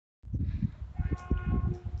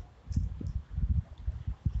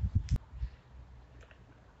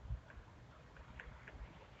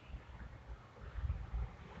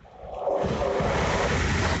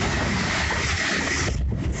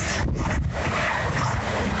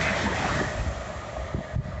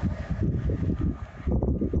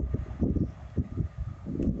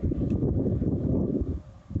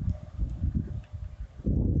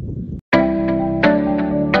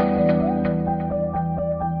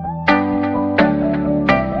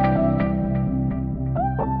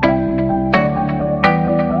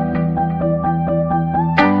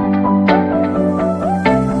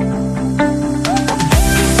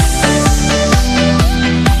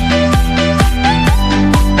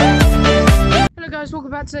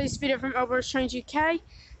back to today's video from Highbridge Trains UK.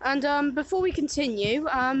 And before we continue,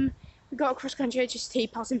 we've got a cross-country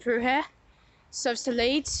HST passing through here. Service to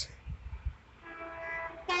Leeds.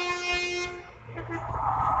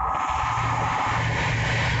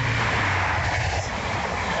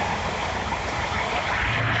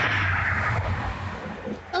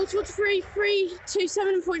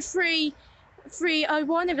 L23327.301. If I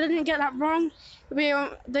didn't get that wrong,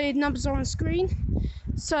 the numbers are on screen.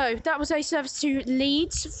 So that was a service to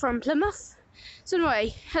Leeds from Plymouth. So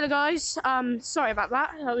anyway, hello guys. Sorry about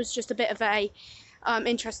that. That was just a bit of a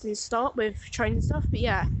interesting start with train and stuff. But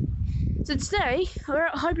yeah. So today we're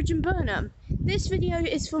at Highbridge Burnham. This video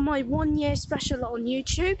is for my 1 year special on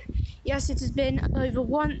YouTube. Yes, it has been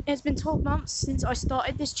it's been 12 months since I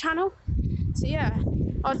started this channel. So yeah,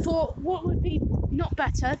 I thought what would be not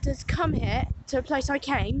better to come here to a place I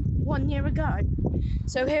came 1 year ago.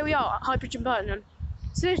 So here we are at Highbridge Burnham.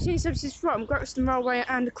 Soliciting services from Great Western Railway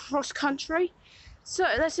and cross country. So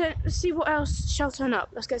let's see what else shall turn up.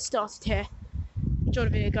 Let's get started here. Enjoy the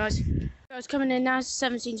video, guys. Guys, coming in now is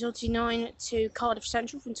 17:29 to Cardiff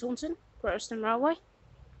Central from Taunton, Great Western Railway.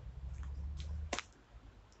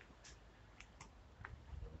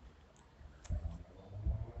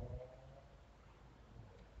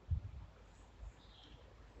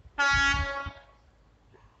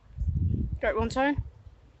 Great one tone.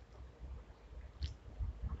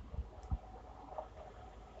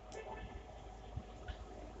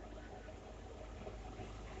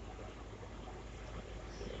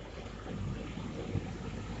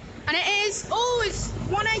 And it is, it's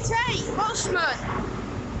 188, Welshman.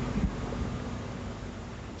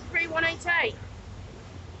 3188.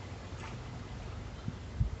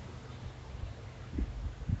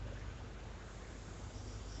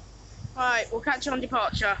 Right, we'll catch you on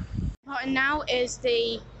departure. Departing now is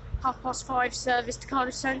the 5:30 service to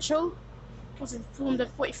Cardiff Central. Was informed of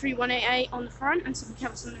 43188 on the front and 7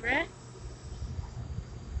 cabins on the rear.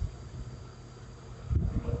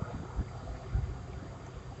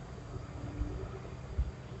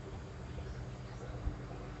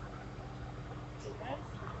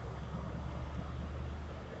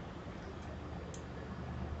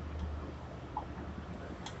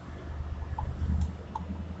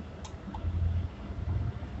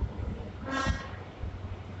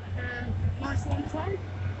 Nice one, tone.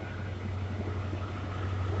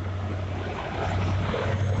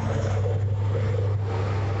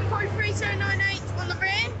 We've got 3298 on the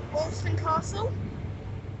rear, Wolston Castle.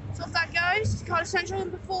 So off that goes to Cardiff Central,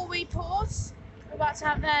 and before we pause, we're about to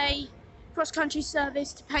have a cross-country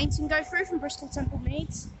service to Paynton go through from Bristol Temple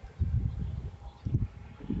Meads.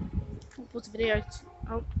 We'll pause the video.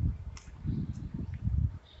 Oh,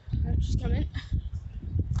 she's coming.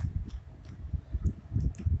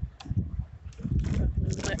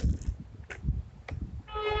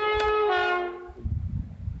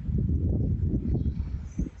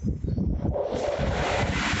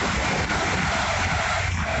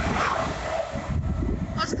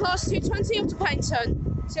 That's class 220 up to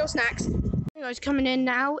Paynton. See what's next. Guys, coming in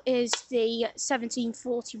now is the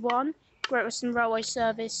 1741 Great Western Railway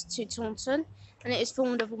service to Taunton, and it is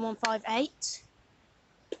formed of a 158.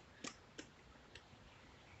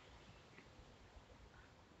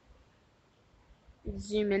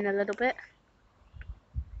 Zoom in a little bit.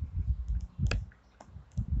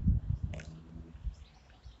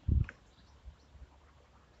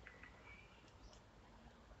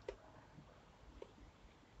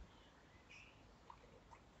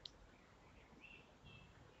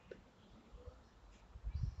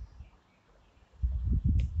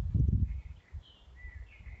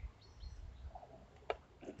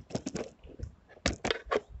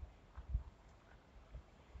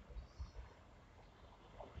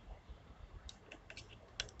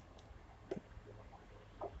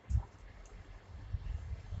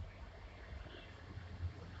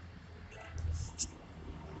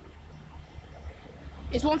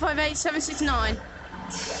 It's 158769.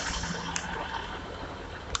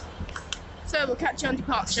 So we'll catch you on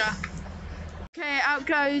departure. Okay, out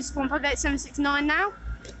goes 158769 now.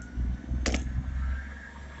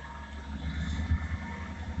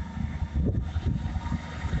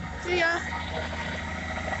 See ya.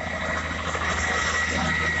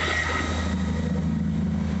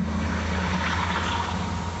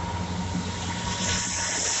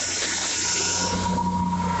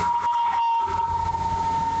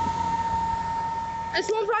 It's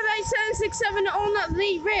 158767 on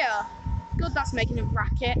the rear. God, that's making a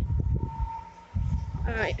racket.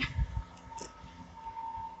 Alright.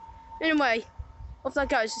 Anyway, off that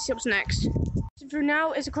goes. Let's see what's next. So through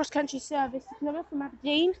now is a cross-country service to Plymouth from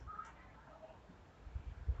Aberdeen.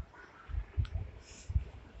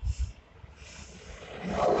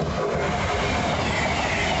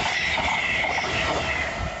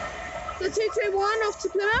 221 off to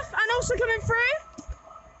Plymouth, and also coming through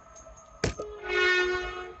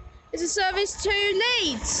is a service to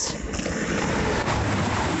Leeds.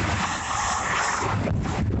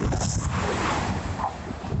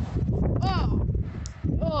 Oh,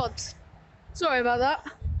 God. Sorry about that.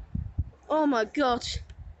 Oh my God.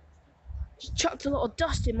 Just chucked a lot of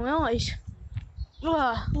dust in my eyes.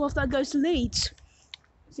 What if that goes to Leeds?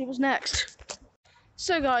 See what's next.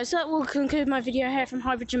 So guys, that will conclude my video here from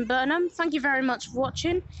Highbridge Burnham. Thank you very much for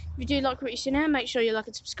watching. If you do like what you've seen here, make sure you like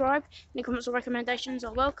and subscribe. Any comments or recommendations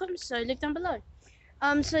are welcome, so leave down below.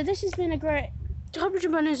 So this has been a great... Highbridge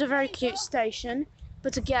Burnham is a very cute station,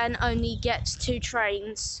 but again, only gets 2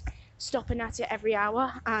 trains stopping at it every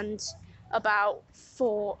hour and about 2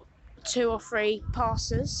 or 3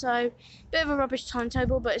 passes. So, bit of a rubbish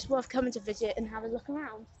timetable, but it's worth coming to visit and have a look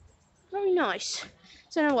around. Very nice.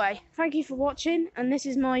 So anyway, thank you for watching, and this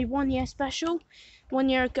is my 1 year special. 1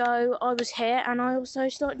 year ago I was here, and I also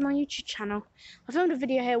started my YouTube channel. I filmed a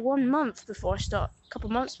video here 1 month before I a couple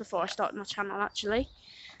months before I started my channel actually.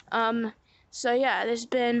 So yeah, this has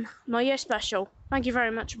been my year special. Thank you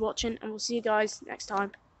very much for watching, and we'll see you guys next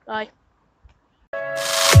time. Bye.